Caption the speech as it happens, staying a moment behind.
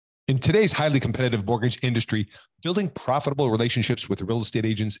In today's highly competitive mortgage industry, building profitable relationships with real estate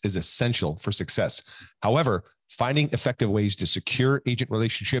agents is essential for success. However, finding effective ways to secure agent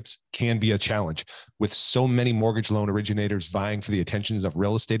relationships can be a challenge. With so many mortgage loan originators vying for the attention of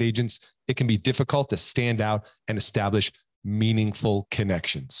real estate agents, it can be difficult to stand out and establish meaningful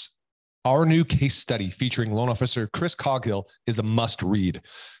connections. Our new case study featuring loan officer Chris Coghill is a must read.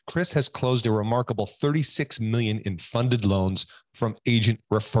 Chris has closed a remarkable $36 million in funded loans from agent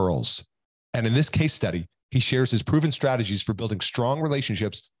referrals. And in this case study, he shares his proven strategies for building strong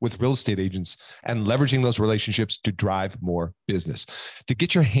relationships with real estate agents and leveraging those relationships to drive more business. To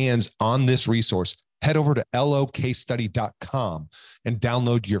get your hands on this resource, head over to locasestudy.com and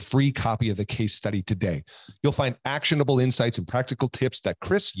download your free copy of the case study today. You'll find actionable insights and practical tips that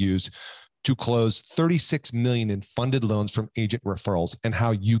Chris used to close $36 million in funded loans from agent referrals and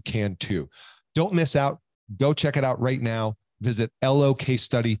how you can too. Don't miss out. Go check it out right now. Visit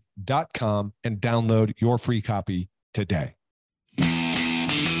locasestudy.com and download your free copy today.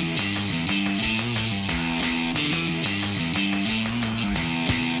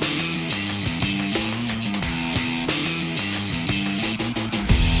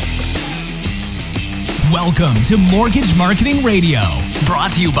 Welcome to Mortgage Marketing Radio,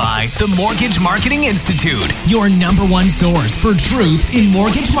 brought to you by the Mortgage Marketing Institute, your number one source for truth in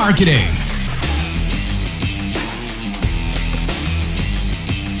mortgage marketing.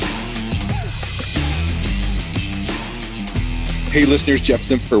 Hey listeners, Jeff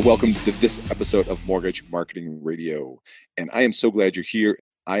Simpfer. Welcome to this episode of Mortgage Marketing Radio. And I am so glad you're here.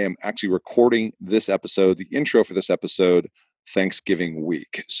 I am actually recording this episode, the intro for this episode, Thanksgiving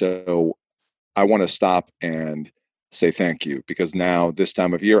week. So I want to stop and say thank you, because now this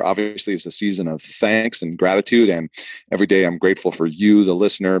time of year, obviously, is a season of thanks and gratitude. And every day I'm grateful for you, the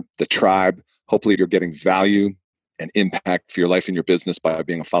listener, the tribe. Hopefully you're getting value and impact for your life and your business by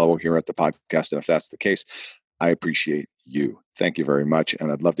being a follower here at the podcast. And if that's the case, I appreciate you. Thank you very much.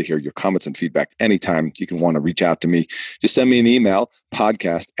 And I'd love to hear your comments and feedback anytime. You can want to reach out to me. Just send me an email,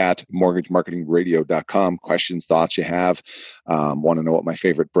 podcast@mortgagemarketingradio.com. Questions, thoughts you have. Want to know what my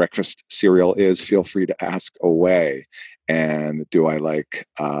favorite breakfast cereal is? Feel free to ask away. And do I like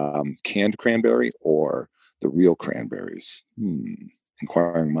canned cranberry or the real cranberries?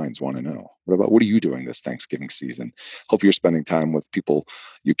 Inquiring minds want to know. What are you doing this Thanksgiving season? Hope you're spending time with people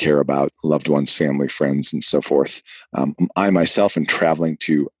you care about, loved ones, family, friends, and so forth. I myself am traveling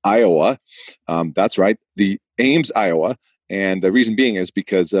to Iowa. That's right, the Ames, Iowa. And the reason being is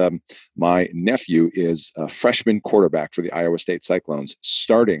because my nephew is a freshman quarterback for the Iowa State Cyclones,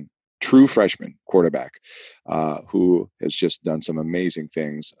 starting true freshman quarterback, who has just done some amazing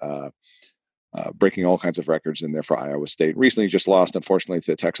things. Breaking all kinds of records in there for Iowa State. Recently just lost, unfortunately,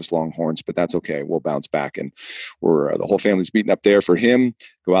 to the Texas Longhorns, but that's okay. We'll bounce back. And we're the whole family's meeting up there for him.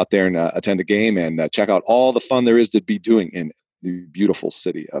 Go out there and attend a game and check out all the fun there is to be doing in the beautiful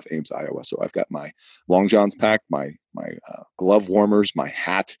city of Ames, Iowa. So I've got my long johns packed, my glove warmers, my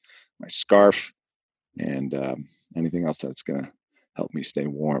hat, my scarf, and anything else that's going to help me stay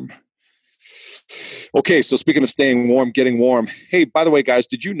warm. Okay, so speaking of staying warm, getting warm. Hey, by the way, guys,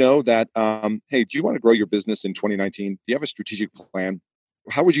 did you know that, do you want to grow your business in 2019? Do you have a strategic plan?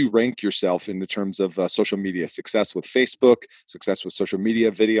 How would you rank yourself in the terms of social media? Success with Facebook, success with social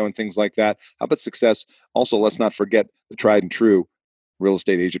media, video, and things like that? How about success? Also, let's not forget the tried and true real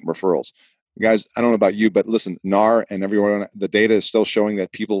estate agent referrals. Guys, I don't know about you, but listen, NAR and everyone, the data is still showing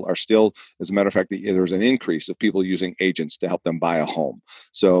that people are still, as a matter of fact, there's an increase of people using agents to help them buy a home.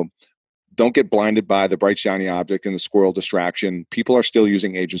 So don't get blinded by the bright, shiny object and the squirrel distraction. People are still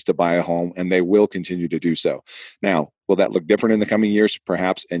using agents to buy a home, and they will continue to do so. Now, will that look different in the coming years?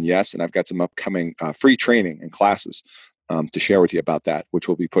 Perhaps, and yes. And I've got some upcoming free training and classes to share with you about that, which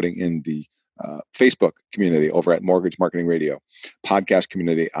we'll be putting in the Facebook community over at Mortgage Marketing Radio, podcast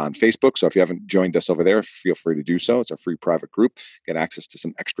community on Facebook. So if you haven't joined us over there, feel free to do so. It's a free private group. Get access to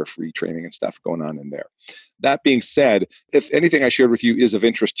some extra free training and stuff going on in there. That being said, if anything I shared with you is of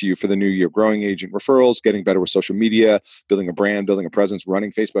interest to you for the new year, growing agent referrals, getting better with social media, building a brand, building a presence,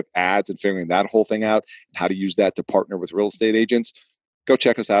 running Facebook ads and figuring that whole thing out, and how to use that to partner with real estate agents, go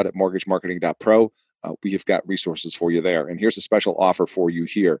check us out at mortgagemarketing.pro. We have got resources for you there. And here's a special offer for you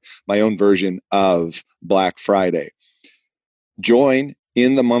here. My own version of Black Friday. Join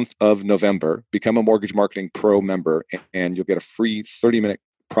in the month of November, become a Mortgage Marketing Pro member, and you'll get a free 30-minute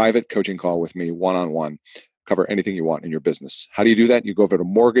private coaching call with me, one-on-one. Cover anything you want in your business. How do you do that? You go over to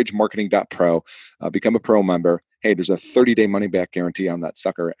mortgagemarketing.pro, become a pro member. Hey, there's a 30-day money-back guarantee on that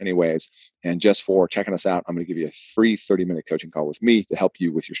sucker anyways. And just for checking us out, I'm going to give you a free 30-minute coaching call with me to help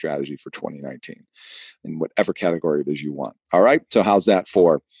you with your strategy for 2019 in whatever category it is you want. All right? So how's that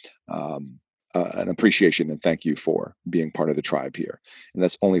for an appreciation and thank you for being part of the tribe here. And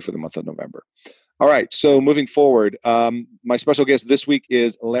that's only for the month of November. All right. So moving forward, my special guest this week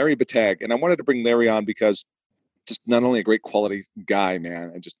is Larry Batag. And I wanted to bring Larry on because just not only a great quality guy,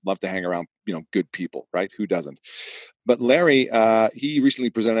 man, I just love to hang around, good people, right? Who doesn't? But Larry, he recently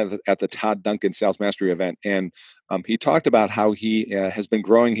presented at the Todd Duncan Sales Mastery event, and he talked about how he has been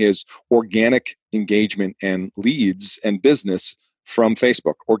growing his organic engagement and leads and business from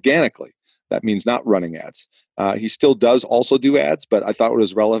Facebook organically. That means not running ads. He still does also do ads, but I thought it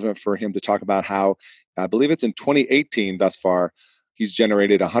was relevant for him to talk about how, I believe it's in 2018 thus far, he's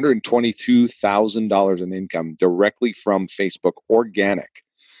generated $122,000 in income directly from Facebook organic,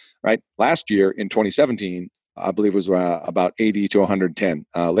 right? Last year in 2017, I believe it was about 80 to 110.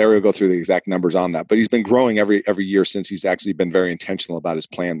 Larry will go through the exact numbers on that, but he's been growing every year since. He's actually been very intentional about his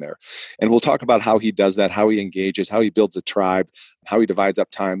plan there. And we'll talk about how he does that, how he engages, how he builds a tribe, how he divides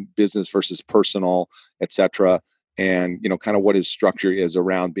up time, business versus personal, etc. And, kind of what his structure is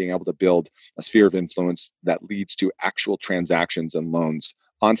around being able to build a sphere of influence that leads to actual transactions and loans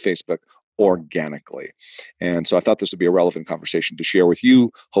on Facebook organically. And so I thought this would be a relevant conversation to share with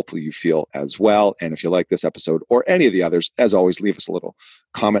you. Hopefully you feel as well. And if you like this episode or any of the others, as always, leave us a little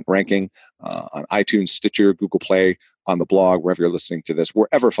comment ranking on iTunes, Stitcher, Google Play, on the blog, wherever you're listening to this,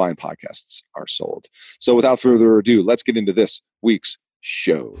 wherever fine podcasts are sold. So without further ado, let's get into this week's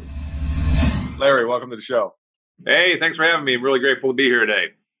show. Larry, welcome to the show. Hey, thanks for having me. I'm really grateful to be here today.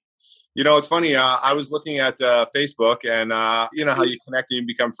 It's funny. I was looking at Facebook and, you know how you connect and you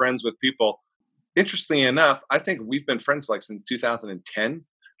become friends with people. Interestingly enough, I think we've been friends since 2010,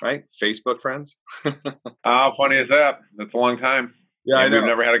 right? Facebook friends. How funny is that? That's a long time. Yeah, I know. We've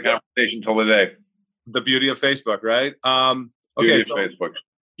never had a conversation till today. The beauty of Facebook, right? Okay, so Facebook.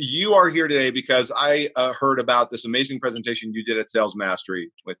 You are here today because I heard about this amazing presentation you did at Sales Mastery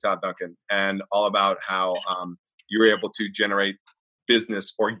with Todd Duncan and all about how you were able to generate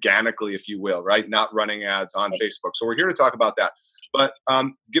business organically, if you will, right? Not running ads on Facebook. So we're here to talk about that. But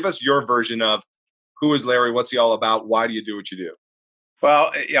give us your version of who is Larry? What's he all about? Why do you do what you do?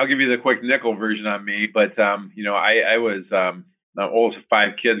 Well, I'll give you the quick nickel version on me. But, I was the oldest of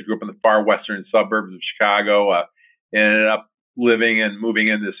 5 kids, grew up in the far western suburbs of Chicago, ended up living and moving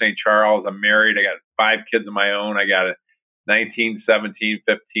into St. Charles. I'm married. I got 5 kids of my own. I got a 19, 17,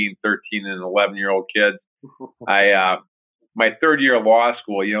 15, 13, and an 11-year-old kid. My third year of law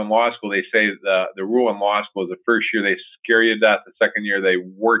school, in law school, they say the rule in law school is the first year they scare you to death, the second year they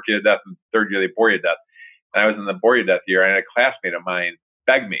work you to death, and the third year they bore you to death. And I was in the bore you to death year, and a classmate of mine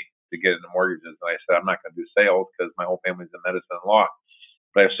begged me to get into mortgages. And I said, I'm not going to do sales because my whole family's in medicine and law.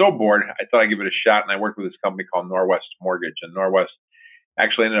 But I was so bored, I thought I'd give it a shot, and I worked with this company called Norwest Mortgage. And Norwest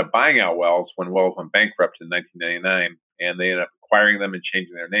actually ended up buying out Wells when Wells went bankrupt in 1999, and they ended up acquiring them and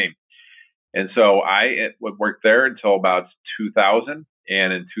changing their name. And so I worked there until about 2000.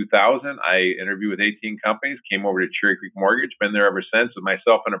 And in 2000, I interviewed with 18 companies, came over to Cherry Creek Mortgage, been there ever since with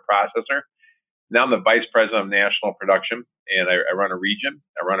myself and a processor. Now I'm the vice president of national production, and I run a region,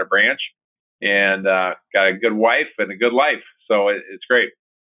 I run a branch, and got a good wife and a good life. So it's great.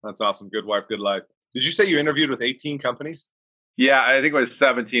 That's awesome. Good wife, good life. Did you say you interviewed with 18 companies? Yeah, I think it was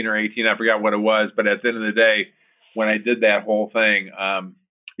 17 or 18. I forgot what it was. But at the end of the day, when I did that whole thing,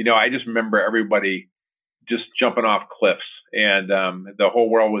 I just remember everybody just jumping off cliffs, and the whole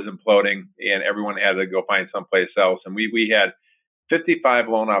world was imploding, and everyone had to go find someplace else. And we had 55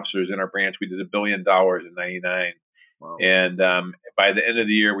 loan officers in our branch. We did $1 billion in 99. Wow. And by the end of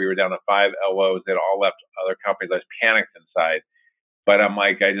the year, we were down to 5 LOs that all left other companies. I was panicked inside. But I'm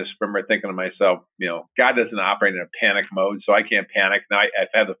like, I just remember thinking to myself, God doesn't operate in a panic mode, so I can't panic. Now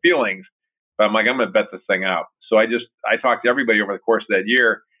I've had the feelings, but I'm like, I'm going to bet this thing out. So I talked to everybody over the course of that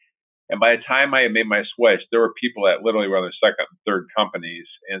year. And by the time I had made my switch, there were people that literally were on their second and third companies.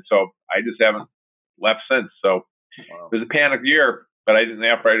 And so I just haven't left since. So Wow. It was a panic year, but I didn't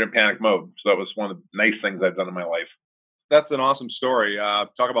operate in panic mode. So that was one of the nice things I've done in my life. That's an awesome story.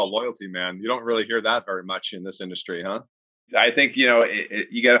 Talk about loyalty, man. You don't really hear that very much in this industry, huh? I think, you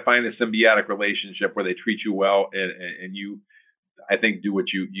got to find a symbiotic relationship where they treat you well and you, I think, do what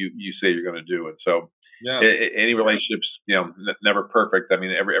you say you're going to do. And so any relationships, never perfect. I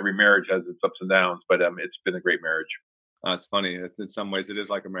mean, every marriage has its ups and downs, but it's been a great marriage. It's funny. In some ways, it is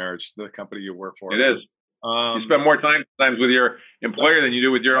like a marriage, the company you work for. It is. You spend more time sometimes with your employer than you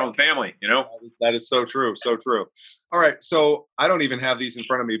do with your own family, That is so true. So true. All right. So I don't even have these in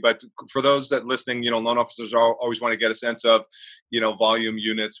front of me, but for those that listening, loan officers always want to get a sense of, volume,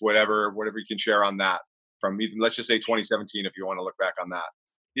 units, whatever you can share on that from, let's just say 2017, if you want to look back on that.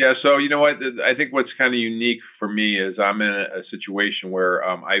 Yeah, so you know what? I think what's kind of unique for me is I'm in a situation where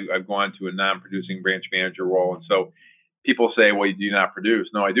I've gone to a non-producing branch manager role, and so people say, "Well, you do not produce."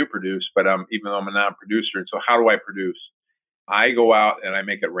 No, I do produce, but even though I'm a non-producer, and so how do I produce? I go out and I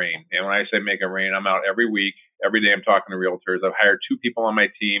make it rain. And when I say make it rain, I'm out every week, every day. I'm talking to realtors. I've hired 2 people on my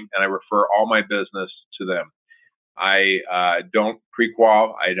team, and I refer all my business to them. I don't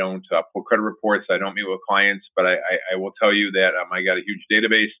pre-qual. I don't pull credit reports. I don't meet with clients, but I will tell you that I got a huge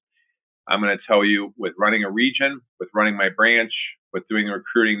database. I'm going to tell you with running a region, with running my branch, with doing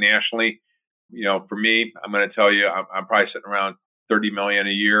recruiting nationally. For me, I'm going to tell you I'm probably sitting around 30 million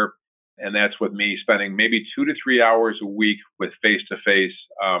a year, and that's with me spending maybe 2 to 3 hours a week with face-to-face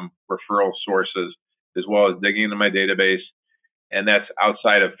referral sources, as well as digging into my database, and that's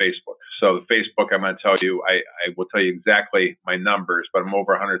outside of Facebook. So Facebook, I'm going to tell you, I will tell you exactly my numbers, but I'm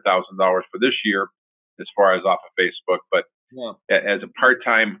over $100,000 for this year as far as off of Facebook. But Yeah. as a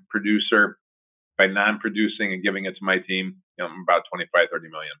part-time producer, by non-producing and giving it to my team, I'm about 25, 30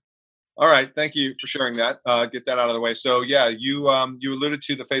 million. All right. Thank you for sharing that. Get that out of the way. So yeah, you alluded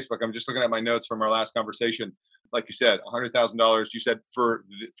to the Facebook. I'm just looking at my notes from our last conversation. Like you said, $100,000. You said for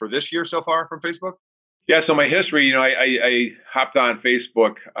this year so far from Facebook. Yeah. So my history, I hopped on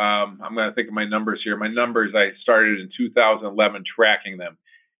Facebook. I'm going to think of my numbers here. My numbers, I started in 2011 tracking them.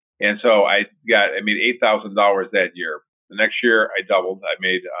 And so I made $8,000 that year. The next year I doubled. I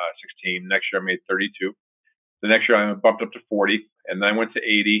made 16. Next year I made 32. The next year I bumped up to 40, and then I went to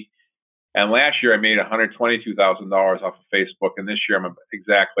 80. And last year I made $122,000 off of Facebook, and this year I'm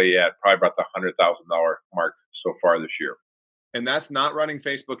exactly at probably about the $100,000 mark so far this year. And that's not running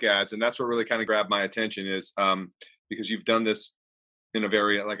Facebook ads, and that's what really kind of grabbed my attention is because you've done this in a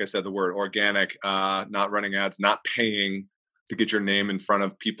very, like I said, the word organic, not running ads, not paying to get your name in front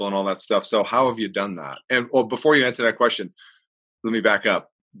of people and all that stuff. So how have you done that? And well, before you answer that question, let me back up.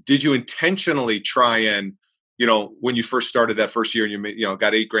 Did you intentionally try and, when you first started that first year and you made,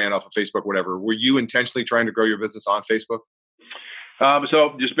 got $8,000 off of Facebook, whatever, were you intentionally trying to grow your business on Facebook?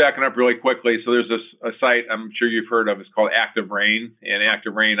 So just backing up really quickly. So there's a site I'm sure you've heard of. It's called Active Rain. And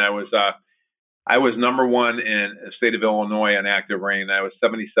Active Rain, I was number one in the state of Illinois on Active Rain. I was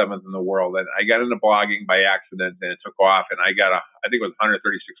 77th in the world. And I got into blogging by accident, and it took off. And I think it was 136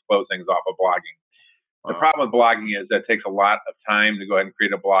 closings off of blogging. The problem with blogging is that it takes a lot of time to go ahead and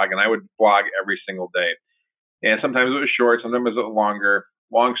create a blog. And I would blog every single day. And sometimes it was short, sometimes it was longer.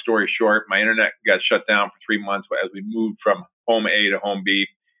 Long story short, my internet got shut down for 3 months as we moved from home A to home B.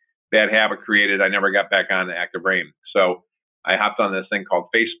 Bad habit created. I never got back on Active Rain. So I hopped on this thing called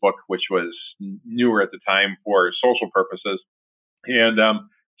Facebook, which was newer at the time for social purposes, and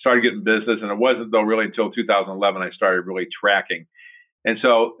started getting business. And it wasn't though really until 2011 I started really tracking. And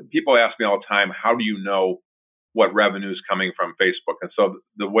so people ask me all the time, how do you know what revenue is coming from Facebook? And so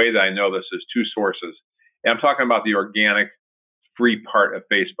the way that I know this is 2 sources. And I'm talking about the organic free part of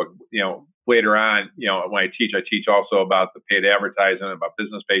Facebook. Later on, when I teach also about the paid advertising, about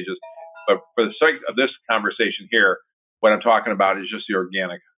business pages. But for the sake of this conversation here, what I'm talking about is just the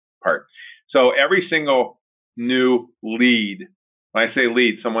organic part. So every single new lead, when I say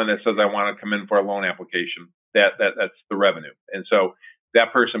lead, someone that says I want to come in for a loan application, that's the revenue. And so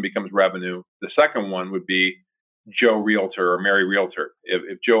that person becomes revenue. The second one would be Joe Realtor or Mary Realtor.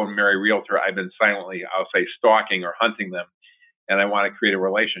 If Joe and Mary Realtor, I've been silently, I'll say, stalking or hunting them, and I want to create a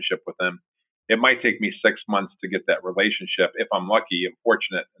relationship with them. It might take me 6 months to get that relationship. If I'm lucky and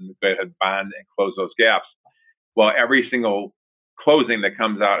fortunate and go ahead and bond and close those gaps. Well, every single closing that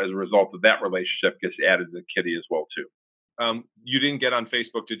comes out as a result of that relationship gets added to the kitty as well too. You didn't get on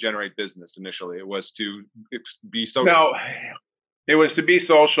Facebook to generate business initially. It was to be social. No, it was to be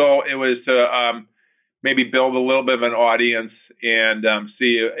social. It was to maybe build a little bit of an audience and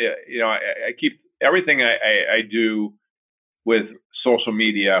see. I keep everything I do with social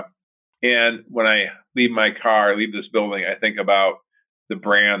media. And when I leave my car, leave this building, I think about the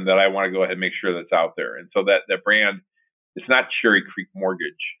brand that I want to go ahead and make sure that's out there. And so that brand, it's not Cherry Creek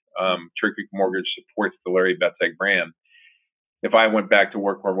Mortgage. Cherry Creek Mortgage supports the Larry Betzeg brand. If I went back to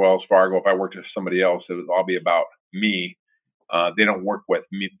work for Wells Fargo, if I worked with somebody else, it would all be about me. They don't work with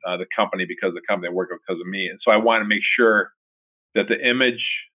me, the company, because of the company. They work because of me. And so I want to make sure that the image,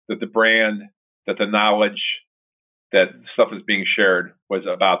 that the brand, that the knowledge, that stuff is being shared was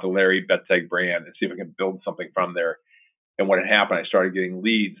about the Larry Betzeg brand, and see if I can build something from there. And when it happened, I started getting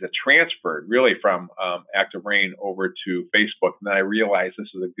leads that transferred really from Active Rain over to Facebook. And then I realized this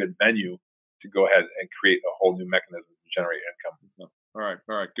is a good venue to go ahead and create a whole new mechanism to generate income.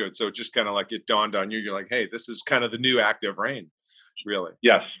 All right, good. So just kind of like it dawned on you. You're like, hey, this is kind of the new Active Rain, really.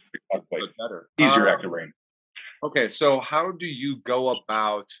 Yes, exactly. But better. Easier Active Rain. Okay, so how do you go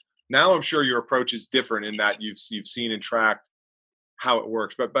about now? I'm sure your approach is different in that you've seen and tracked how it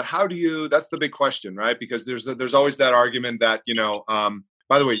works, but how do you? That's the big question, right? Because there's always that argument that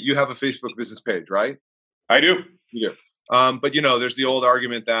By the way, you have a Facebook business page, right? I do. You do. But there's the old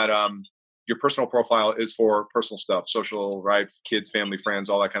argument that your personal profile is for personal stuff, social, right? Kids, family, friends,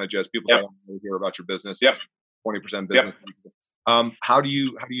 all that kind of jazz. People don't want to hear about your business. Yep. 20% business. Yep. How do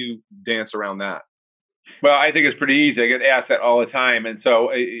you dance around that? Well, I think it's pretty easy. I get asked that all the time. And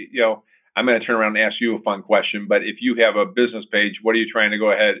so, I'm going to turn around and ask you a fun question. But if you have a business page, what are you trying to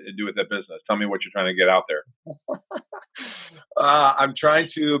go ahead and do with that business? Tell me what you're trying to get out there. I'm trying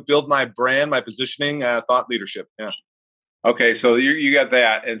to build my brand, my positioning, thought leadership. Yeah. Okay. So you got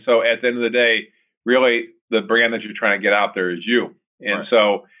that. And so at the end of the day, really the brand that you're trying to get out there is you. And right.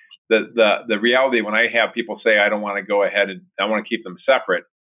 So the reality when I have people say, I don't want to go ahead and I want to keep them separate.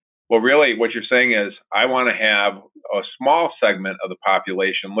 Well, really what you're saying is I want to have a small segment of the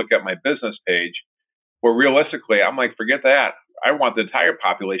population look at my business page where realistically, I'm like, forget that. I want the entire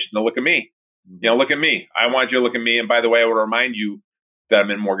population to look at me. Look at me. I want you to look at me. And by the way, I would remind you that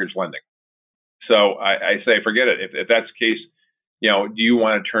I'm in mortgage lending. So I say, forget it. If that's the case, do you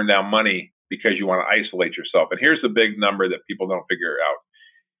want to turn down money because you want to isolate yourself? And here's the big number that people don't figure out.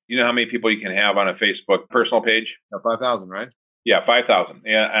 You know how many people you can have on a Facebook personal page? 5,000, right? Yeah, 5,000.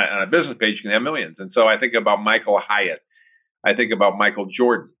 And on a business page, you can have millions. And so I think about Michael Hyatt. I think about Michael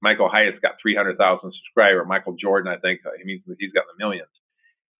Jordan. Michael Hyatt's got 300,000 subscribers. Michael Jordan, I think, he's got the millions.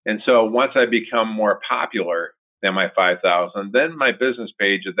 And so once I become more popular than my 5,000, then my business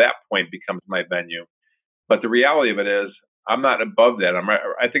page at that point becomes my venue. But the reality of it is, I'm not above that.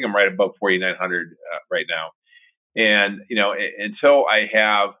 I think I'm right above 4,900 right now. And until I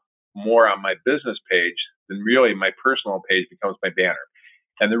have more on my business page, then really my personal page becomes my banner.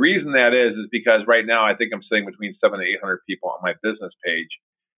 And the reason that is because right now I think I'm sitting between 700 and 800 people on my business page.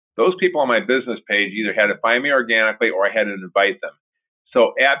 Those people on my business page either had to find me organically or I had to invite them.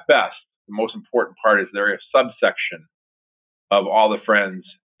 So at best, the most important part is they're a subsection of all the friends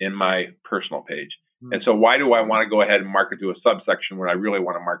in my personal page. Mm-hmm. And so why do I want to go ahead and market to a subsection when I really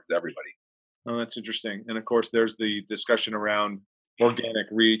want to market to everybody? Oh, that's interesting. And of course, there's the discussion around organic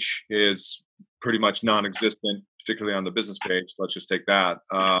reach is pretty much non-existent, particularly on the business page. Let's just take that.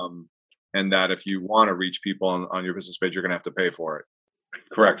 And that if you want to reach people on your business page, you're going to have to pay for it.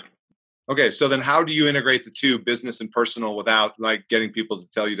 Correct. Okay. So then how do you integrate the two, business and personal, without like getting people to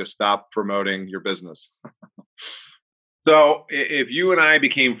tell you to stop promoting your business? So if you and I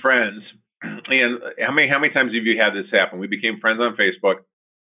became friends, and how many times have you had this happen? We became friends on Facebook,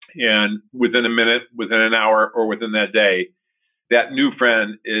 and within a minute, within an hour, or within that day, that new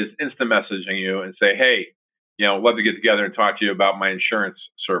friend is instant messaging you and say, hey, love to get together and talk to you about my insurance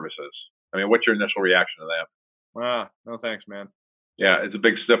services. I mean, what's your initial reaction to that? No thanks, man. Yeah, it's a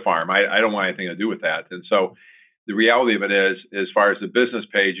big stiff arm. I don't want anything to do with that. And so the reality of it is, as far as the business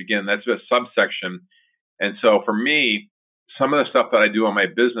page, again, that's a subsection. And so for me, some of the stuff that I do on my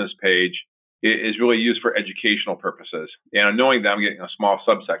business page is really used for educational purposes. And knowing that I'm getting a small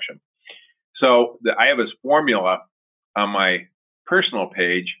subsection. So I have this formula on my personal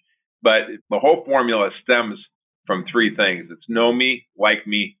page, but the whole formula stems from three things. It's know me, like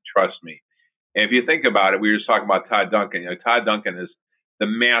me, trust me. And if you think about it, we were just talking about Todd Duncan. Todd Duncan is the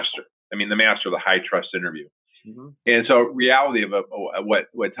master of the high trust interview. Mm-hmm. And so reality of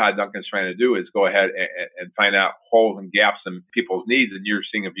what Todd Duncan's trying to do is go ahead and find out holes and gaps in people's needs. And you're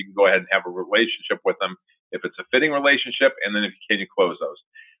seeing if you can go ahead and have a relationship with them, if it's a fitting relationship, and then if you can close those.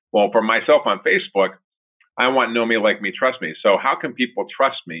 Well, for myself on Facebook, I want know me, like me, trust me. So how can people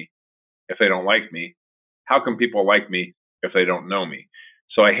trust me if they don't like me? How can people like me if they don't know me?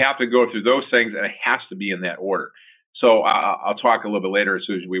 So I have to go through those things, and it has to be in that order. So I'll talk a little bit later as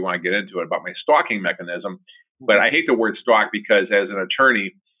soon as we want to get into it about my stalking mechanism. But I hate the word stalk because as an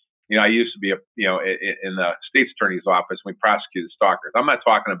attorney, I used to be in the state's attorney's office. We prosecuted stalkers. I'm not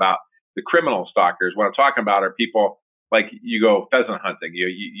talking about the criminal stalkers. What I'm talking about are people like you go pheasant hunting.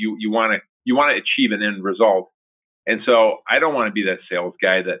 You want to achieve an end result. And so I don't want to be that sales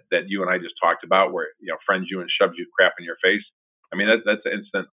guy that you and I just talked about, where friends you and shoves you crap in your face. I mean that's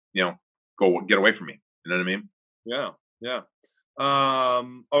instant. Go get away from me. You know what I mean? Yeah.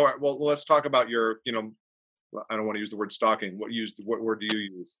 All right. Well, let's talk about your. I don't want to use the word stalking. What word do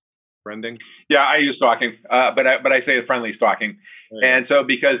you use? Friending? Yeah, I use stalking, but I say friendly stalking. And so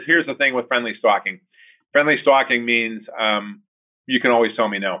because here's the thing with friendly stalking. Friendly stalking means you can always tell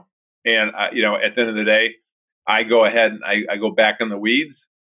me no. And at the end of the day, I go ahead and I go back in the weeds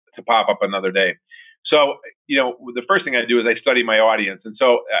to pop up another day. So, the first thing I do is I study my audience. And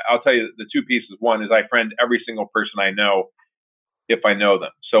so I'll tell you the two pieces. One is I friend every single person I know if I know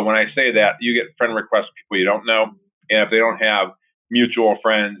them. So when I say that, you get friend requests from people you don't know. And if they don't have mutual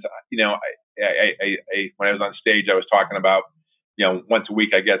friends, when I was on stage, I was talking about, once a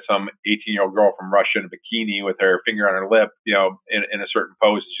week I get some 18-year-old girl from Russia in a bikini with her finger on her lip, in a certain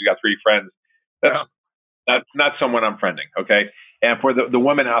pose. She's got 3 friends. That's not someone I'm friending. Okay. And for the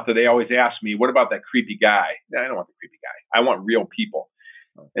women out there, they always ask me, what about that creepy guy? I don't want the creepy guy. I want real people.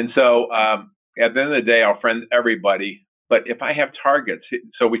 And so at the end of the day, I'll friend everybody. But if I have targets,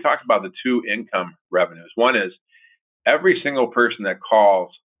 so we talked about the 2 income revenues. One is every single person that calls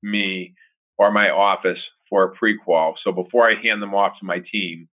me or my office for a pre-qual. So before I hand them off to my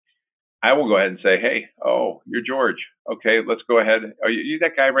team, I will go ahead and say, hey, oh, you're George. Okay, let's go ahead. Are you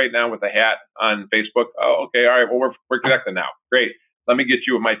that guy right now with the hat on Facebook? Oh, okay. All right. Well, we're connected now. Great. Let me get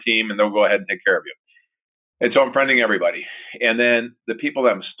you with my team and they'll go ahead and take care of you. And so I'm friending everybody. And then the people that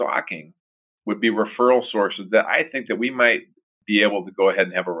I'm stalking would be referral sources that I think that we might be able to go ahead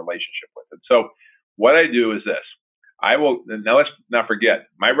and have a relationship with. And so what I do is this. Now let's not forget,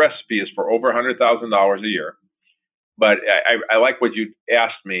 my recipe is for over $100,000 a year. But I like what you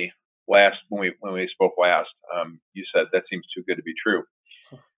asked me when we spoke last. You said that seems too good to be true.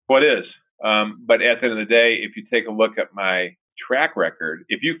 Well, it is. But at the end of the day, if you take a look at my track record,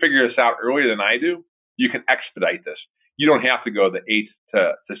 if you figure this out earlier than I do, you can expedite this. You don't have to go the 8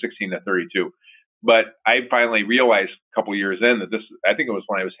 to 16 to 32. But I finally realized a couple of years in that I think it was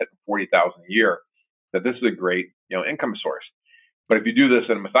when I was hitting 40,000 a year, that this is a great, income source. But if you do this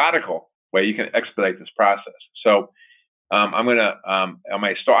in a methodical way, you can expedite this process. So I'm going to, on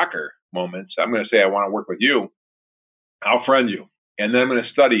my stalker moments, I'm going to say, I want to work with you. I'll friend you. And then I'm going to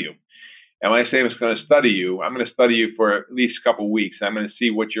study you. And when I say I'm going to study you, I'm going to study you for at least a couple of weeks. I'm going to see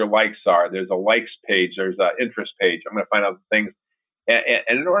what your likes are. There's a likes page. There's an interest page. I'm going to find out the things.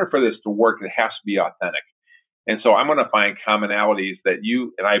 And in order for this to work, it has to be authentic. And so I'm going to find commonalities that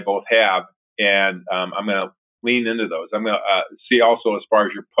you and I both have. And I'm going to lean into those. I'm going to see also as far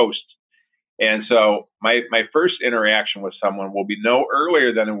as your posts. And so my first interaction with someone will be no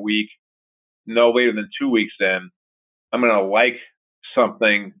earlier than a week, no later than 2 weeks in. I'm going to like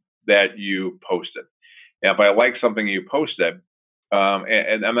something that you posted. And if I like something you posted,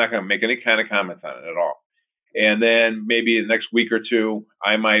 and I'm not going to make any kind of comments on it at all. And then maybe the next week or two,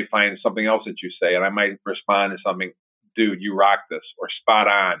 I might find something else that you say, and I might respond to something, dude, you rock this, or spot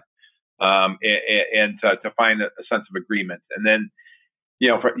on. And to find a sense of agreement. And then,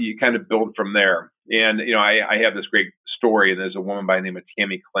 you kind of build from there. And, I have this great story, and there's a woman by the name of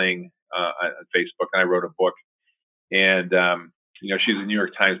Tammy Kling on Facebook, and I wrote a book. And, she's a New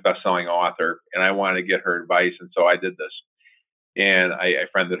York Times bestselling author, and I wanted to get her advice. And so I did this, and I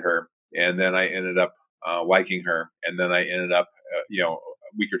friended her, and then I ended up liking her. And then I ended up,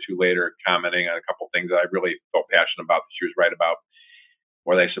 a week or two later, commenting on a couple of things that I really felt passionate about that she was right about,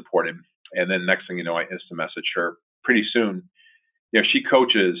 or that I supported. And then next thing you know, I instant message her. Pretty soon, she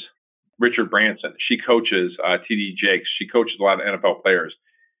coaches Richard Branson. She coaches TD Jakes. She coaches a lot of NFL players.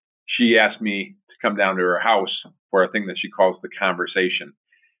 She asked me to come down to her house for a thing that she calls the conversation.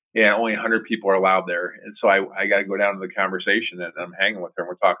 And only 100 people are allowed there. And so I got to go down to the conversation, and I'm hanging with her, and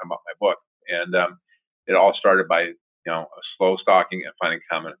we're talking about my book. And it all started by, a slow stalking and finding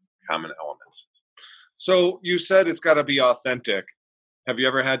common elements. So you said it's got to be authentic. Have you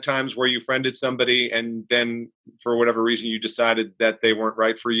ever had times where you friended somebody and then for whatever reason you decided that they weren't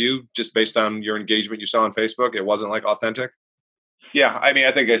right for you just based on your engagement you saw on Facebook? It wasn't like authentic? Yeah. I mean,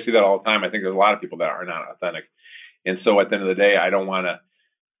 I think I see that all the time. I think there's a lot of people that are not authentic. And so at the end of the day, I don't want to,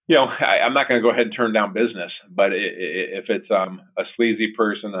 I'm not going to go ahead and turn down business, but if it's a sleazy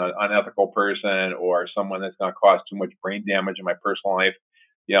person, an unethical person, or someone that's going to cause too much brain damage in my personal life,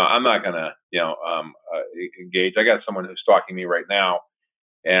 I'm not going to, engage. I got someone who's stalking me right now.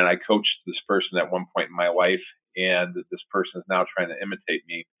 And I coached this person at one point in my life, and this person is now trying to imitate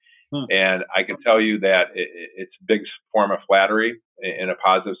me. And I can tell you that it's a big form of flattery in a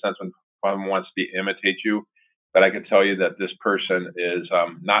positive sense when someone wants to imitate you. But I can tell you that this person is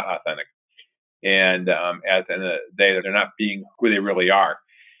not authentic. And at the end of the day, they're not being who they really are.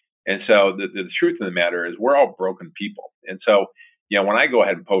 And so the truth of the matter is we're all broken people. And so, when I go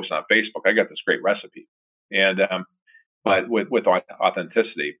ahead and post on Facebook, I got this great recipe. And but with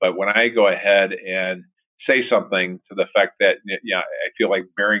authenticity. But when I go ahead and say something to the fact that, I feel like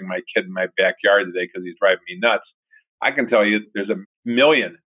burying my kid in my backyard today because he's driving me nuts, I can tell you there's a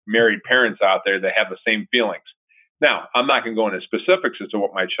million married parents out there that have the same feelings. Now, I'm not going to go into specifics as to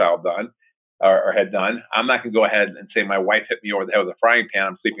what my child done or had done. I'm not going to go ahead and say my wife hit me over the head with a frying pan.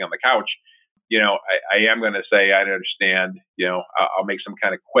 I'm sleeping on the couch. I am going to say I understand. I'll make some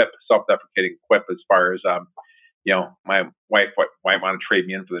kind of quip, self-deprecating quip, as far as my wife might want to trade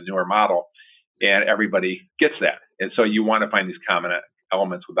me in for the newer model, and everybody gets that. And so you want to find these common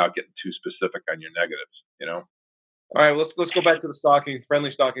elements without getting too specific on your negatives. All right, let's go back to the friendly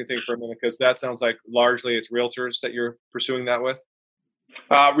stalking thing for a minute, because that sounds like largely it's realtors that you're pursuing that with.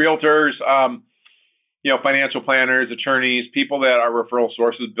 Realtors, financial planners, attorneys, people that are referral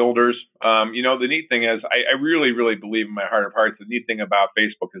sources, builders. The neat thing is, I really, really believe in my heart of hearts, the neat thing about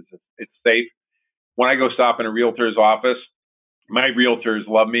Facebook is it's safe. When I go stop in a realtor's office, my realtors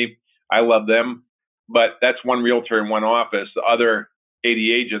love me. I love them. But that's one realtor in one office. The other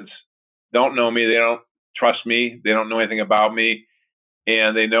 80 agents don't know me. They don't trust me. They don't know anything about me.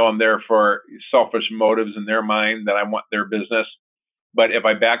 And they know I'm there for selfish motives in their mind, that I want their business. But if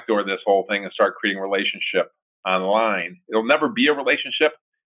I backdoor this whole thing and start creating a relationship online, it'll never be a relationship,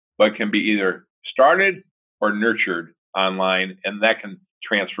 but can be either started or nurtured online. And that can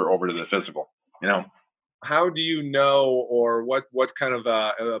transfer over to the physical. How do you know, or what kind of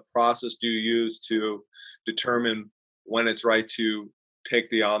a process do you use to determine when it's right to take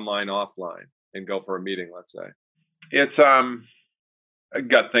the online offline and go for a meeting, let's say? It's a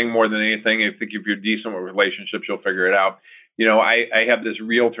gut thing more than anything. I think if you're decent with relationships, you'll figure it out. I have this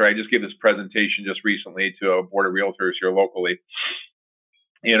realtor. I just gave this presentation just recently to a board of realtors here locally.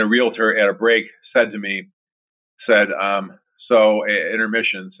 And a realtor at a break said, so at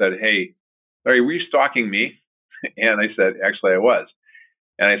intermission, said, "Hey, Larry, were you stalking me?" And I said, "Actually, I was."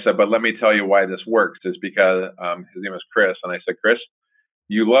 And I said, "But let me tell you why this works. Is because his name is Chris." And I said, "Chris,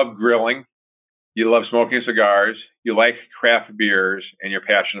 you love grilling, you love smoking cigars, you like craft beers, and you're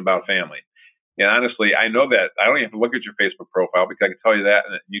passionate about family. And honestly, I know that. I don't even have to look at your Facebook profile, because I can tell you that,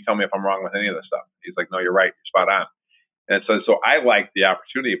 and you tell me if I'm wrong with any of this stuff." He's like, "No, you're right. You're spot on." And so I like the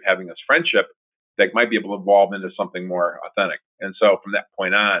opportunity of having this friendship that might be able to evolve into something more authentic. And so from that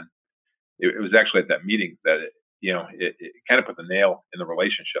point on, it was actually at that meeting that it kind of put the nail in the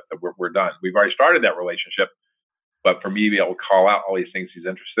relationship, that we're done. We've already started that relationship, but for me to be able to call out all these things he's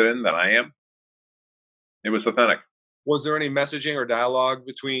interested in that I am, it was authentic. Was there any messaging or dialogue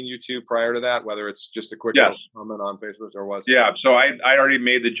between you two prior to that, whether it's just a quick comment on Facebook, or was it? Yeah. So I already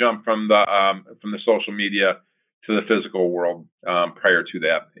made the jump from the social media to the physical world prior to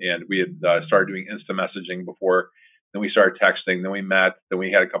that, and we had started doing instant messaging before. Then we started texting. Then we met. Then we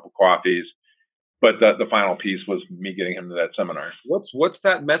had a couple coffees. But the final piece was me getting him to that seminar. What's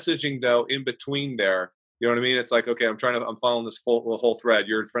that messaging though in between there? You know what I mean? It's like, okay, I'm following this whole thread.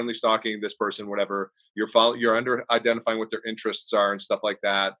 You're friendly stalking this person, whatever. You're under identifying what their interests are and stuff like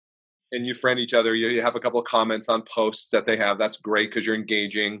that. And you friend each other. You have a couple of comments on posts that they have. That's great because you're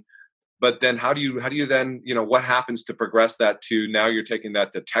engaging. But then how do you then, what happens to progress that to now you're taking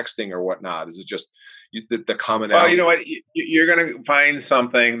that to texting or whatnot? Is it just the commonality? Well, you know what? You're going to find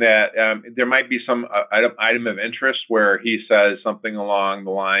something that there might be some item of interest where he says something along the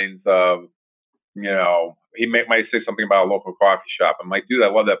lines of, he might say something about a local coffee shop. I'm like, dude, I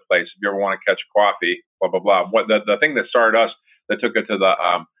love that place. If you ever want to catch coffee, blah, blah, blah. What the thing that started us, that took it to the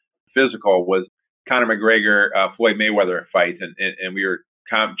physical, was Conor McGregor, Floyd Mayweather fight. And we were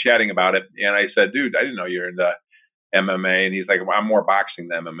chatting about it. And I said, dude, I didn't know you're into MMA. And he's like, well, I'm more boxing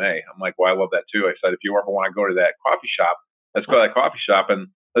than MMA. I'm like, well, I love that too. I said, if you ever want to go to that coffee shop, let's go to that coffee shop and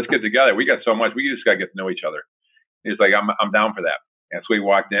let's get together. We got so much. We just got to get to know each other. He's like, I'm down for that. And so we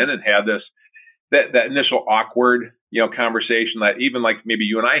walked in and had that initial awkward, conversation that even like maybe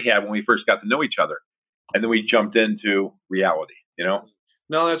you and I had when we first got to know each other. And then we jumped into reality,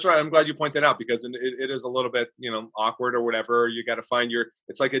 No, that's right. I'm glad you pointed out, because it is a little bit, awkward or whatever. You got to find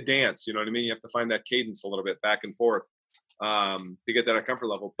it's like a dance, you know what I mean? You have to find that cadence a little bit back and forth to get that comfort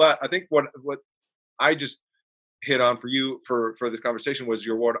level. But I think what I just hit on for you for this conversation was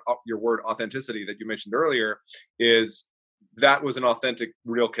your word authenticity that you mentioned earlier. Is that was an authentic,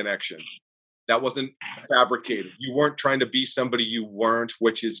 real connection. That wasn't fabricated. You weren't trying to be somebody you weren't,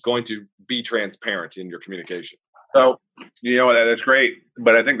 which is going to be transparent in your communication. So, that's great.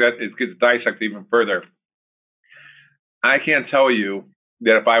 But I think that it gets dissected even further. I can't tell you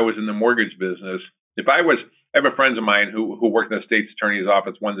that if I was in the mortgage business, I have a friend of mine who worked in the state's attorney's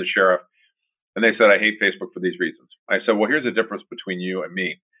office, one's a sheriff, and they said, I hate Facebook for these reasons. I said, well, here's the difference between you and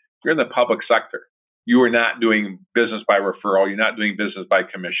me. You're in the public sector. You are not doing business by referral. You're not doing business by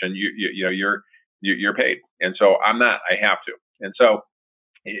commission. You're paid. And so I'm not. I have to. And so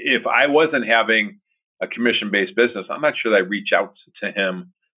if I wasn't having a commission-based business, I'm not sure that I'd reach out to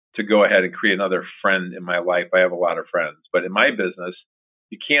him to go ahead and create another friend in my life. I have a lot of friends, but in my business,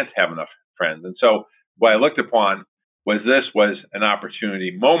 you can't have enough friends. And so what I looked upon was this was an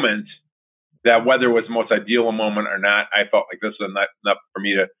opportunity moment that whether it was the most ideal moment or not, I felt like this is enough for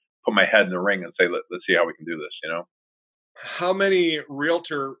me to put my head in the ring and say, let's see how we can do this, you know? How many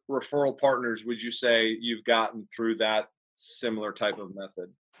realtor referral partners would you say you've gotten through that similar type of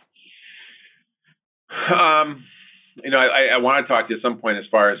method? You know, I want to talk to you at some point as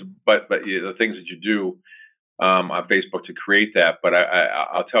far as, but you know, the things that you do on Facebook to create that. But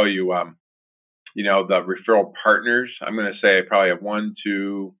I'll tell you, you know, the referral partners, I'm going to say I probably have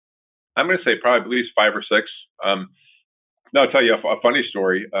I'm going to say probably at least 5 or 6. Now I'll tell you a funny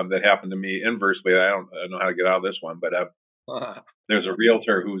story that happened to me inversely. I don't know how to get out of this one, but there's a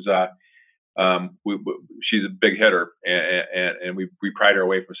realtor who's she's a big hitter, and we pried her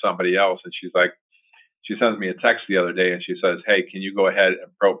away from somebody else, and she sends me a text the other day, and she says, "Hey, can you go ahead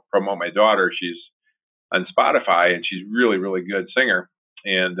and promote my daughter? She's on Spotify, and she's really, really good singer,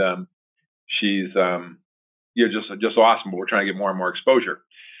 and she's you know, just awesome. But we're trying to get more and more exposure."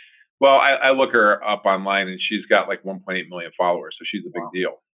 Well, I look her up online, and she's got like 1.8 million followers, so she's a big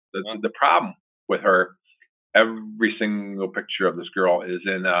deal. The problem with her, every single picture of this girl is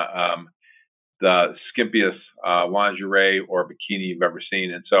in the skimpiest lingerie or bikini you've ever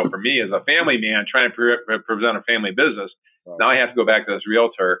seen. And so for me as a family man trying to present a family business, now I have to go back to this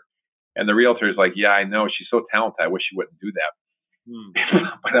realtor, and the realtor is like, "Yeah, I know. She's so talented. I wish she wouldn't do that."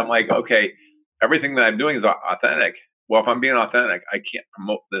 But I'm like, okay, everything that I'm doing is authentic. Well, if I'm being authentic, I can't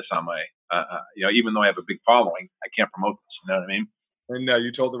promote this on my, you know, even though I have a big following, I can't promote this. You know what I mean? And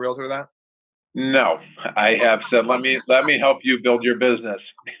you told the realtor that? No, I have said, let me help you build your business,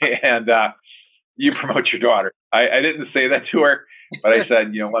 and you promote your daughter. I didn't say that to her, but I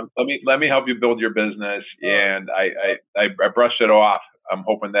said, you know, let me help you build your business, and I brushed it off. I'm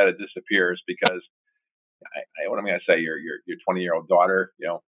hoping that it disappears because what am I going to say? Your 20-year-old daughter, you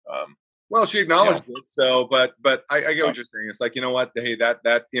know. Well, she acknowledged it. So, but I get what you're saying. It's like, you know what? Hey,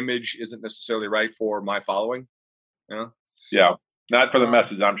 that image isn't necessarily right for my following. You know? Yeah. Not for the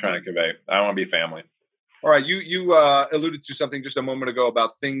message I'm trying to convey. I want to be family. All right. You alluded to something just a moment ago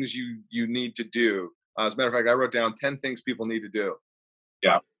about things you need to do. As a matter of fact, I wrote down 10 things people need to do.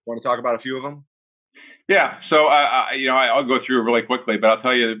 Yeah. Want to talk about a few of them? Yeah. So, you know, I'll go through it really quickly, but I'll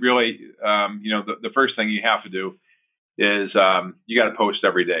tell you really, you know, the first thing you have to do is you got to post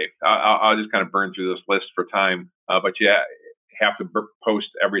every day. I'll just kind of burn through this list for time, but you have to post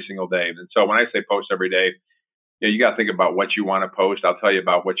every single day. And so when I say post every day, yeah, you got to think about what you want to post. I'll tell you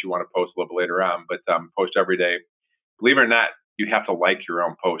about what you want to post a little bit later on, but post every day. Believe it or not, you have to like your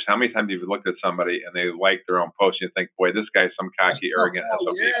own post. How many times have you looked at somebody and they like their own post and you think, boy, this guy's some cocky, arrogant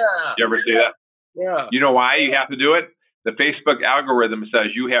SOB. Yeah. You ever see that? Yeah. You know why you have to do it? The Facebook algorithm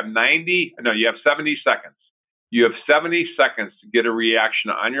says you have 70 seconds. You have 70 seconds to get a reaction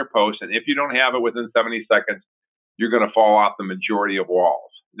on your post. And if you don't have it within 70 seconds, you're going to fall off the majority of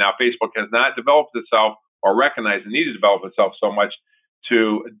walls. Now, Facebook has not developed itself or recognized the need to develop itself so much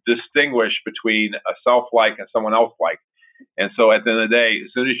to distinguish between a self-like and someone else-like. And so at the end of the day,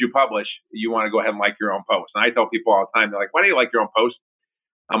 as soon as you publish, you want to go ahead and like your own post. And I tell people all the time, they're like, why do you like your own post?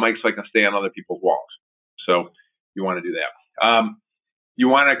 I'm like, so I can stay on other people's walls. So you want to do that. You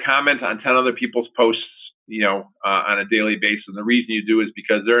want to comment on 10 other people's posts, you know, on a daily basis. And the reason you do is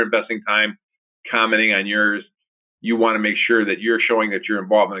because they're investing time commenting on yours. You want to make sure that you're showing that you're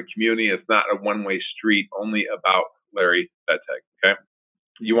involved in a community. It's not a one-way street only about Larry Bedteg, okay?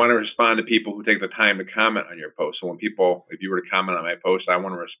 You want to respond to people who take the time to comment on your post. So if you were to comment on my post, I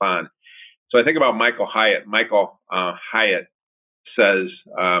want to respond. So I think about Michael Hyatt. Michael Hyatt says,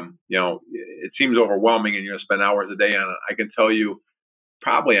 you know, it seems overwhelming and you're going to spend hours a day on it. I can tell you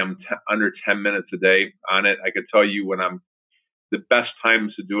probably I'm under 10 minutes a day on it. I could tell you when the best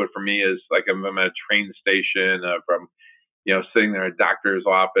times to do it for me is like if I'm at a train station, from, you know, sitting there at a doctor's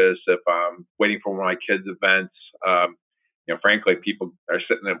office, if I'm waiting for one of my kids' events, you know, frankly, people are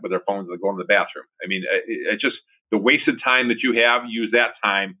sitting there with their phones and going to the bathroom. I mean, it's just the wasted time that you have, use that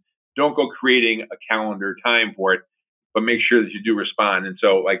time. Don't go creating a calendar time for it, but make sure that you do respond. And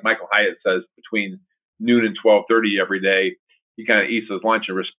so like Michael Hyatt says, between noon and 12:30 every day, he kind of eats his lunch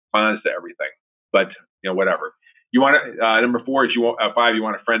and responds to everything, but you know, whatever. You want to, number 4 is you want 5, you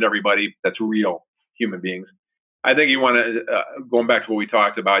want to friend everybody that's real human beings. I think you want to, going back to what we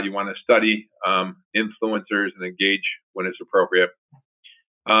talked about, you want to study influencers and engage when it's appropriate.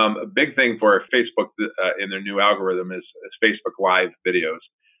 A big thing for Facebook in their new algorithm is Facebook Live videos.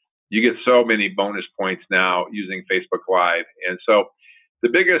 You get so many bonus points now using Facebook Live. And so the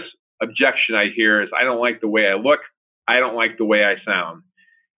biggest objection I hear is, I don't like the way I look. I don't like the way I sound.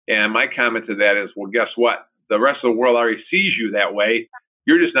 And my comment to that is, well, guess what? The rest of the world already sees you that way.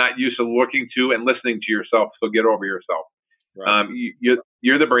 You're just not used to looking to and listening to yourself. So get over yourself. Right.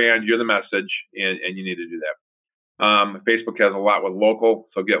 you're the brand, you're the message, and you need to do that. Facebook has a lot with local,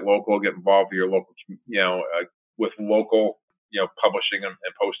 so get local, get involved with your local, with local, publishing and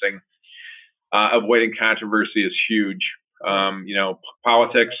posting. Avoiding controversy is huge.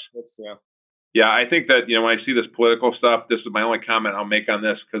 Politics. Yeah, I think that, when I see this political stuff, this is my only comment I'll make on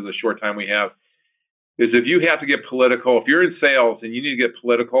this because of the short time we have, is if you have to get political, if you're in sales and you need to get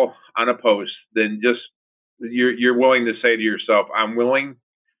political on a post, then just you're willing to say to yourself, I'm willing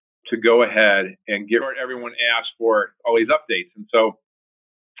to go ahead and get what everyone asks for, all these updates. And so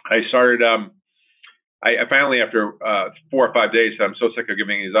I started, I finally, after 4 or 5 days, I'm so sick of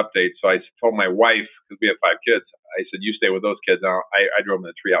giving these updates. So I told my wife, because we have 5 kids, I said, you stay with those kids. I drove them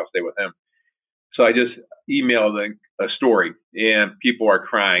to the tree, I'll stay with him. So I just emailed a story, and people are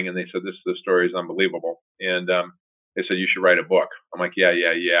crying, and they said, this story is unbelievable. And they said, you should write a book. I'm like,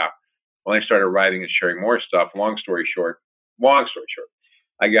 yeah. When I started writing and sharing more stuff, long story short,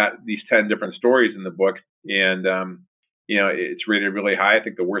 I got these 10 different stories in the book, and it's rated really high. I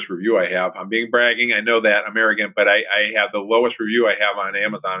think the worst review I have, I'm being bragging, I know that, I'm arrogant, but I have the lowest review I have on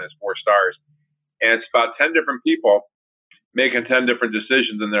Amazon is 4 stars. And it's about 10 different people making 10 different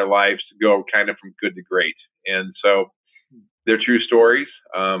decisions in their lives to go kind of from good to great. And so they're true stories.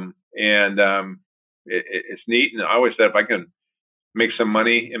 It's neat. And I always said, if I can make some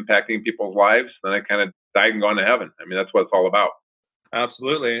money impacting people's lives, then I kind of died and gone to heaven. I mean, that's what it's all about.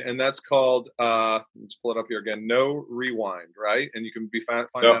 Absolutely. And that's called, let's pull it up here again, No Rewind, right? And you can find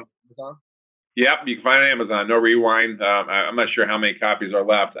that on Amazon? Yep, you can find it on Amazon, No Rewind. I'm not sure how many copies are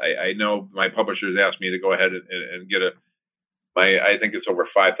left. I know my publishers asked me to go ahead and get I think it's over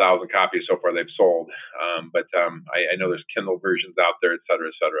 5,000 copies so far they've sold. But I know there's Kindle versions out there, et cetera,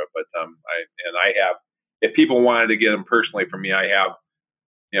 et cetera. But I have, if people wanted to get them personally from me, I have,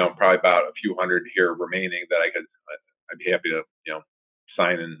 probably about a few hundred here remaining that I'd be happy to,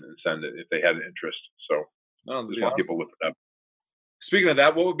 sign and send it if they had an interest. So just want people to look it up. Speaking of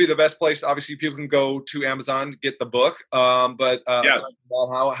that, what would be the best place? Obviously, people can go to Amazon, get the book. But yes.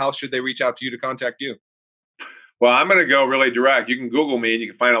 How should they reach out to you to contact you? Well, I'm going to go really direct. You can Google me and you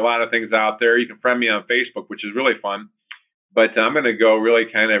can find a lot of things out there. You can friend me on Facebook, which is really fun. But I'm going to go really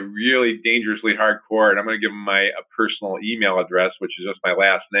dangerously hardcore. And I'm going to give them my personal email address, which is just my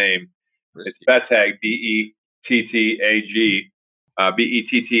last name. Risky. It's Bettag,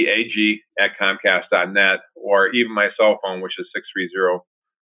 BETTAG at Comcast.net, or even my cell phone, which is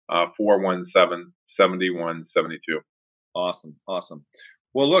 630-417-7172. Awesome.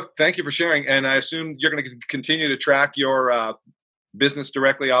 Well, look, thank you for sharing. And I assume you're going to continue to track your business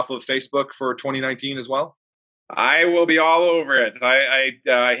directly off of Facebook for 2019 as well? I will be all over it. I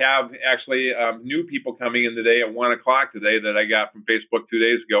have actually new people coming in today at 1:00 today that I got from Facebook 2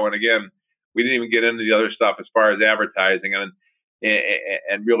 days ago. And again, we didn't even get into the other stuff as far as advertising and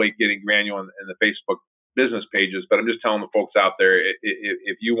really getting granular in the Facebook business pages. But I'm just telling the folks out there,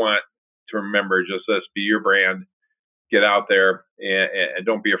 if you want to remember just this, be your brand, get out there and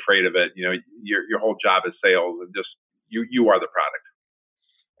don't be afraid of it. Your whole job is sales, and just you are the product.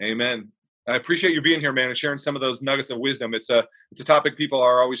 Amen. I appreciate you being here, man, and sharing some of those nuggets of wisdom. It's a topic people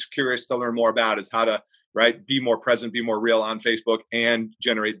are always curious to learn more about, is how to be more present, be more real on Facebook, and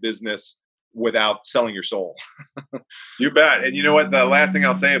generate business without selling your soul. You bet. And you know what? The last thing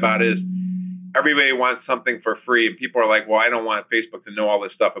I'll say about it is everybody wants something for free. And people are like, well, I don't want Facebook to know all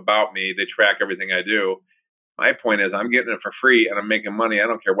this stuff about me. They track everything I do. My point is I'm getting it for free and I'm making money. I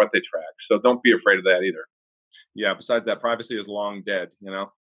don't care what they track. So don't be afraid of that either. Yeah. Besides that, privacy is long dead,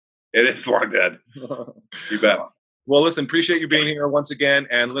 It is long dead. You bet. Well, listen, appreciate you being here once again.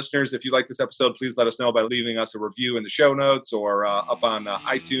 And listeners, if you like this episode, please let us know by leaving us a review in the show notes or up on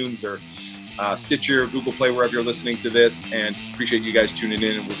iTunes or Stitcher, Google Play, wherever you're listening to this. And appreciate you guys tuning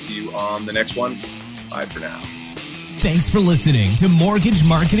in, and we'll see you on the next one. Bye for now. Thanks for listening to Mortgage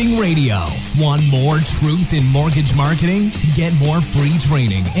Marketing Radio. Want more truth in mortgage marketing? Get more free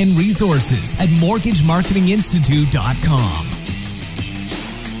training and resources at mortgagemarketinginstitute.com.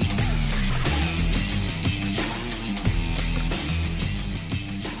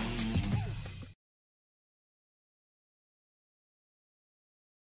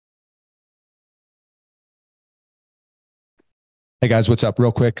 Hey guys, what's up?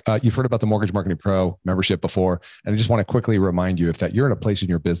 Real quick, you've heard about the Mortgage Marketing Pro membership before, and I just want to quickly remind you that you're in a place in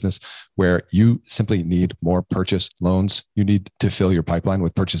your business where you simply need more purchase loans. You need to fill your pipeline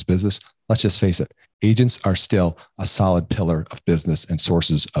with purchase business. Let's just face it, agents are still a solid pillar of business and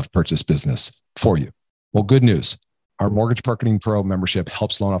sources of purchase business for you. Well, good news. Our Mortgage Marketing Pro membership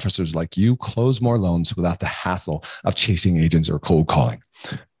helps loan officers like you close more loans without the hassle of chasing agents or cold calling.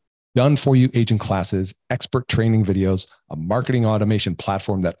 Done for you agent classes, expert training videos, a marketing automation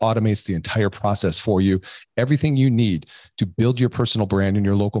platform that automates the entire process for you, everything you need to build your personal brand in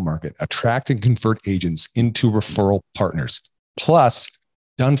your local market, attract and convert agents into referral partners. Plus,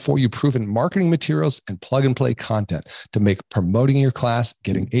 done for you proven marketing materials and plug and play content to make promoting your class,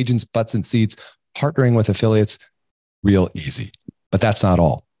 getting agents butts and seats, partnering with affiliates real easy. But that's not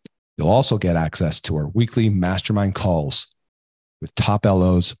all. You'll also get access to our weekly mastermind calls with top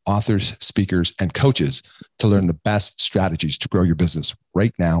LOs, authors, speakers, and coaches to learn the best strategies to grow your business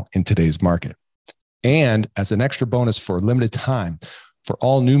right now in today's market. And as an extra bonus for a limited time, for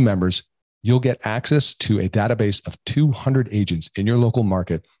all new members, you'll get access to a database of 200 agents in your local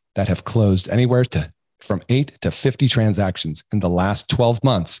market that have closed anywhere from 8 to 50 transactions in the last 12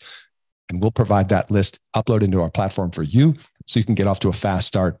 months. And we'll provide that list uploaded into our platform for you so you can get off to a fast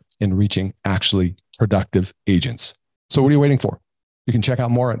start in reaching actually productive agents. So what are you waiting for? You can check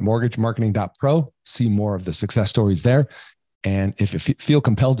out more at mortgagemarketing.pro, see more of the success stories there. And if you feel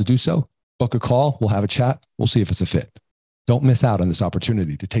compelled to do so, book a call. We'll have a chat. We'll see if it's a fit. Don't miss out on this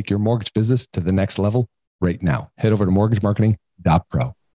opportunity to take your mortgage business to the next level right now. Head over to mortgagemarketing.pro.